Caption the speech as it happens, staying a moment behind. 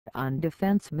on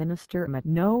Defense Minister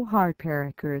Manohar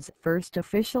Parrikar's first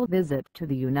official visit to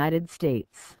the United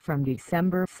States from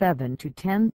December 7 to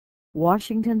 10.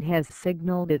 Washington has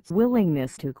signaled its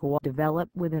willingness to co-develop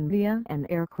with India an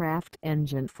aircraft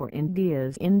engine for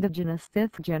India's indigenous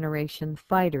fifth-generation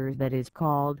fighter that is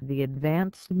called the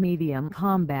Advanced Medium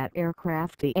Combat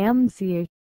Aircraft, the AMCA.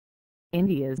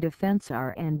 India's Defence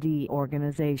R&D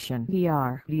organization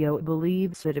DRDO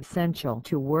believes it essential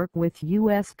to work with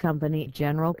U.S. company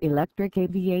General Electric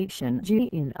Aviation GE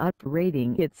in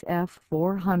upgrading its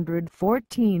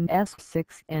F414S6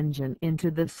 engine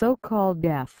into the so-called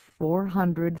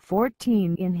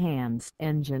F414 Enhanced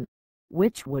engine,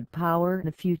 which would power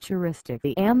the futuristic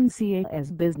AMCA,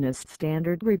 as Business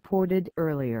Standard reported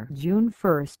earlier June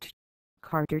 1.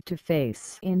 Carter to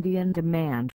face Indian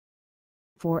demand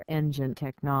for engine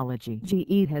technology.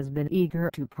 GE has been eager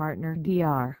to partner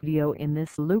DRDO in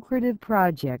this lucrative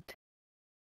project,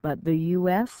 but the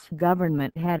U.S.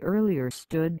 government had earlier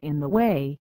stood in the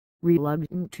way,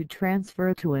 reluctant to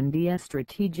transfer to India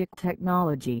strategic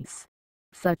technologies,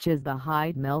 such as the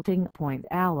high melting point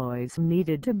alloys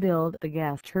needed to build the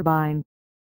gas turbine.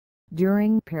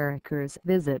 During Parrikar's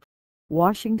visit,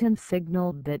 Washington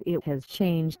signaled that it has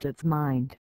changed its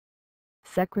mind.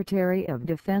 Secretary of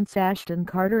Defense Ashton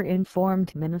Carter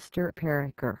informed Minister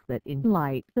Parrikar that in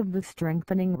light of the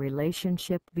strengthening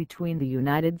relationship between the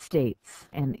United States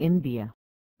and India,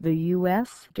 the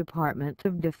U.S. Department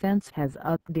of Defense has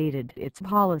updated its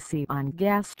policy on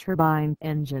gas turbine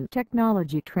engine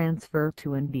technology transfer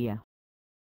to India.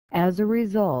 As a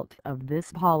result of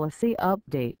this policy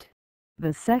update,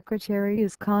 the Secretary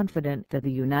is confident that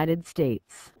the United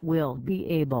States will be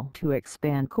able to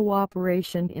expand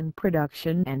cooperation in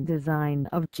production and design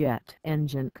of jet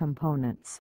engine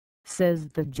components, says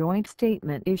the joint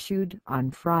statement issued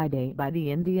on Friday by the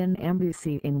Indian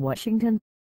Embassy in Washington,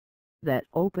 that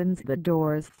opens the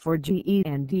doors for GE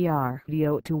and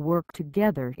DRDO to work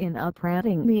together in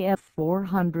upgrading the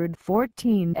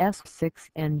F414S6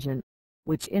 engine,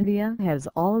 which India has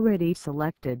already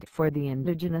selected for the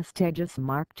indigenous Tejas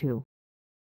Mark II.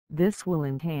 This will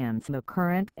enhance the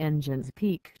current engine's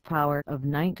peak power of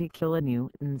 90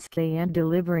 kilonewtons and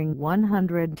delivering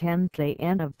 110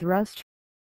 kN of thrust.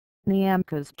 The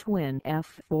AMCA's twin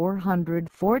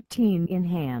F414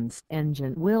 enhanced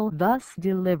engine will thus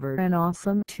deliver an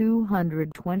awesome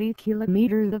 220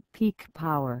 km of peak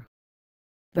power.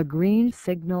 The green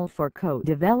signal for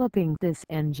co-developing this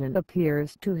engine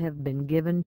appears to have been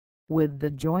given, with the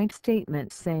joint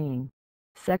statement saying,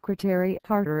 Secretary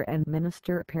Carter and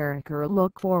Minister Parrikar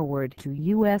look forward to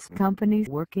U.S. companies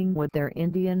working with their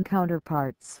Indian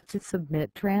counterparts to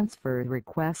submit transfer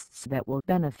requests that will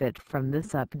benefit from this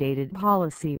updated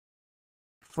policy.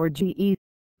 For GE,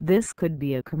 this could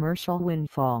be a commercial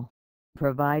windfall,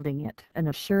 providing it an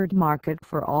assured market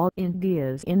for all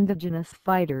India's indigenous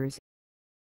fighters.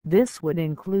 This would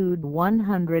include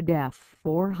 100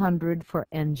 F404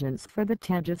 engines for the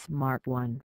Tejas Mark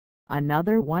I,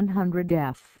 another 100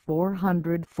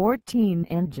 F414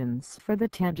 engines for the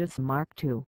Tejas Mark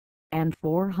II, and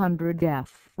 400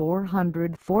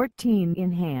 F414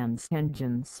 enhanced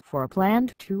engines for a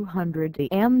planned 200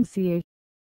 AMCA.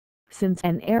 Since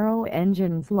an aero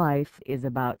engine's life is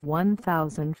about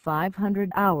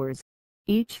 1,500 hours,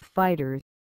 each fighter,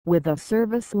 with a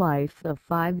service life of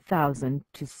 5,000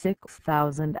 to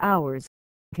 6,000 hours,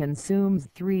 consumes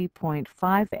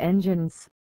 3.5 engines.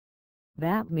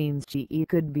 That means GE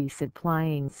could be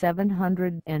supplying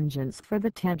 700 engines for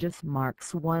the Tejas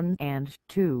Marks I and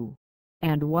II,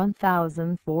 and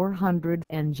 1,400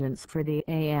 engines for the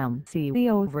AMCA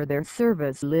over their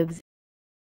service lives.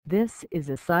 This is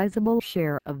a sizable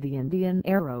share of the Indian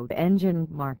aero engine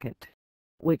market,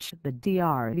 which the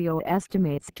DRDO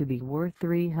estimates to be worth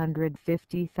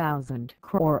 350,000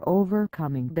 crore over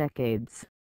coming decades.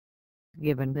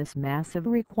 Given this massive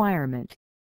requirement,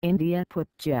 India put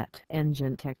jet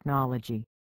engine technology,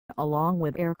 along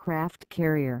with aircraft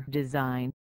carrier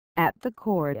design, at the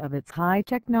core of its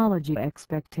high-technology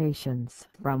expectations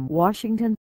from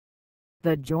Washington.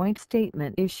 The joint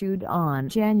statement issued on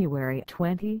January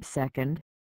 22,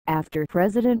 after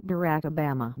President Barack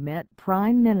Obama met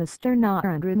Prime Minister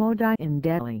Narendra Modi in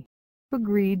Delhi,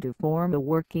 agreed to form a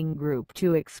working group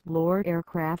to explore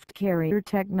aircraft carrier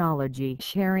technology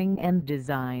sharing and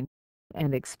design,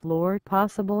 and explore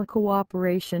possible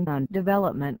cooperation on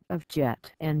development of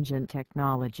jet engine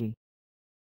technology.